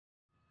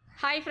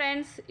Hi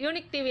friends,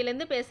 Unique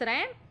TVலேருந்து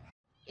பேசுகிறேன்.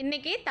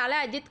 இன்றைக்கி தலை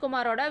அஜித்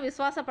குமாரோட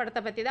விஸ்வாச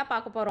படத்தை பற்றி தான்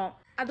பார்க்க போகிறோம்.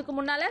 அதுக்கு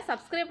முன்னால்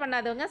சப்ஸ்கிரைப்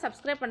பண்ணாதவங்க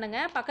சப்ஸ்கிரைப்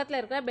பண்ணுங்கள், பக்கத்தில்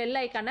இருக்கிற பெல்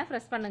ஐக்கானை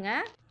ப்ரெஸ்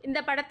பண்ணுங்கள். இந்த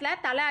படத்தில்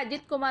தலை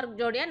அஜித் குமார்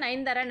ஜோடியாக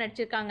நயன்தாரா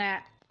நடிச்சிருக்காங்க.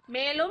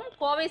 மேலும்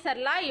கோவை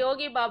சர்லா,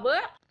 யோகி பாபு,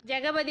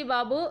 ஜெகபதி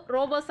பாபு,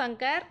 ரோபோ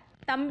சங்கர்,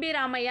 தம்பி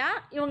ராமையா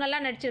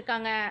இவங்கெல்லாம்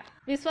நடிச்சிருக்காங்க.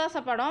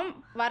 விஸ்வாச படம்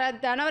வர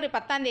ஜனவரி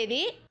 10ஆம்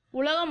தேதி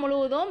உலகம்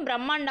முழுவதும்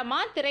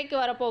பிரம்மாண்டமாக திரைக்கு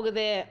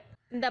வரப்போகுது.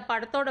 இந்த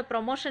படத்தோட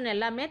ப்ரொமோஷன்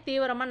எல்லாமே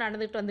தீவிரமாக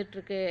நடந்துட்டு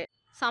வந்துட்டுருக்கு.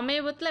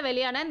 சமீபத்தில்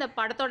வெளியான இந்த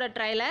படத்தோட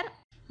ட்ரைலர்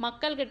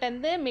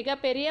மக்கள்கிட்டேருந்து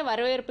மிகப்பெரிய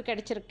வரவேற்பு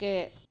கிடைச்சிருக்கு.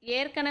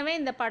 ஏற்கனவே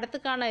இந்த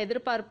படத்துக்கான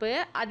எதிர்பார்ப்பு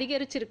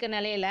அதிகரிச்சிருக்க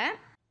நிலையில்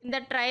இந்த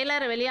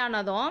ட்ரைலர்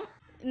வெளியானதும்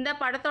இந்த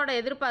படத்தோட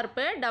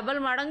எதிர்பார்ப்பு டபுள்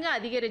மடங்கு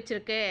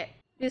அதிகரிச்சிருக்கு.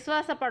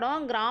 விஸ்வாச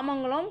படம்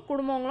கிராமங்களும்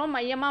குடும்பங்களும்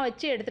மையமாக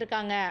வச்சு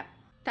எடுத்திருக்காங்க.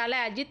 தலை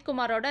அஜித்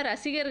குமாரோட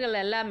ரசிகர்கள்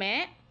எல்லாமே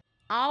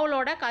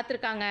ஆவலோட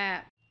காத்திருக்காங்க.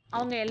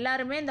 அவங்க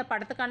எல்லாருமே இந்த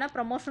படத்துக்கான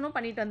ப்ரமோஷனும்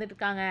பண்ணிட்டு வந்துட்டு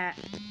இருக்காங்க.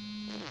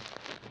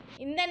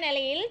 இந்த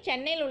நிலையில்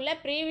சென்னையில் உள்ள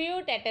ப்ரீவியூ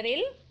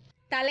தியேட்டரில்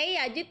தலை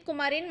அஜித்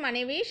குமாரின்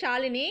மனைவி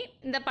ஷாலினி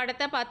இந்த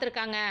படத்தை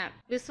பார்த்துருக்காங்க.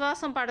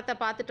 விஸ்வாசம் படத்தை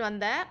பார்த்துட்டு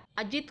வந்த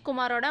அஜித்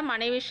குமாரோட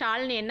மனைவி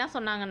ஷாலினி என்ன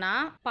சொன்னாங்கன்னா,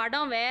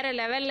 படம் வேற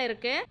லெவலில்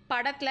இருக்கு.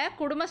 படத்தில்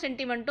குடும்ப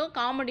சென்டிமெண்ட்டும்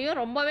காமெடியும்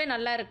ரொம்பவே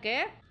நல்லா இருக்கு.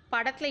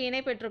 படத்தில்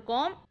இணை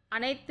பெற்றிருக்கோம்.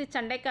 அனைத்து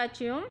சண்டை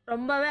காட்சியும்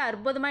ரொம்பவே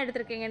அற்புதமாக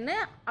எடுத்திருக்கீங்கன்னு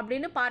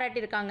அப்படின்னு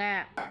பாராட்டியிருக்காங்க.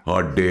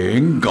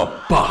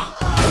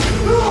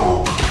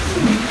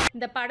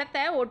 இந்த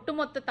படத்தை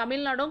ஒட்டுமொத்த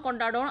தமிழ்நாடும்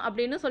கொண்டாடும்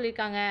அப்படின்னு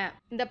சொல்லியிருக்காங்க.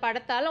 இந்த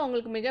படத்தால்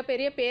உங்களுக்கு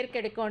மிகப்பெரிய பேர்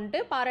கிடைக்கும்ட்டு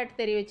பாராட்டு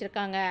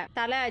தெரிவிச்சிருக்காங்க.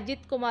 தலை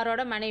அஜித்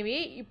குமாரோட மனைவி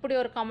இப்படி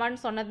ஒரு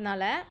கமெண்ட்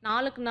சொன்னதுனால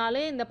நாளுக்கு நாள்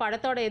இந்த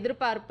படத்தோட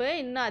எதிர்பார்ப்பு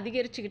இன்னும்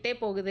அதிகரிச்சுக்கிட்டே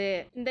போகுது.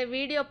 இந்த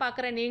வீடியோ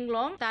பார்க்குற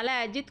நீங்களும் தலை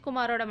அஜித்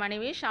குமாரோட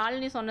மனைவி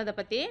ஷாலினி சொன்னதை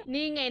பற்றி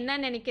நீங்கள் என்ன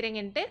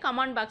நினைக்கிறீங்கன்ட்டு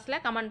கமெண்ட்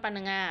பாக்ஸில் கமெண்ட்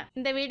பண்ணுங்க.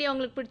 இந்த வீடியோ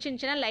உங்களுக்கு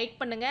பிடிச்சிருந்துச்சுன்னா லைக்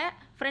பண்ணுங்க,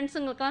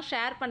 ஃப்ரெண்ட்ஸுங்களுக்கெல்லாம்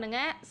ஷேர் பண்ணுங்க,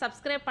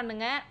 சப்ஸ்கிரைப்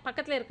பண்ணுங்க,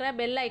 பக்கத்தில் இருக்கிற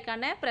பெல்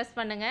ஐக்கானை ப்ரெஸ்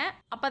பண்ணுங்க.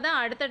 அப்போ தான்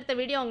அடுத்தடுத்த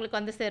வீடியோ உங்களுக்கு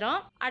வந்து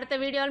சேரும். அடுத்த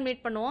வீடியோவில்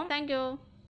மீட் பண்ணுவோம். தேங்க்யூ.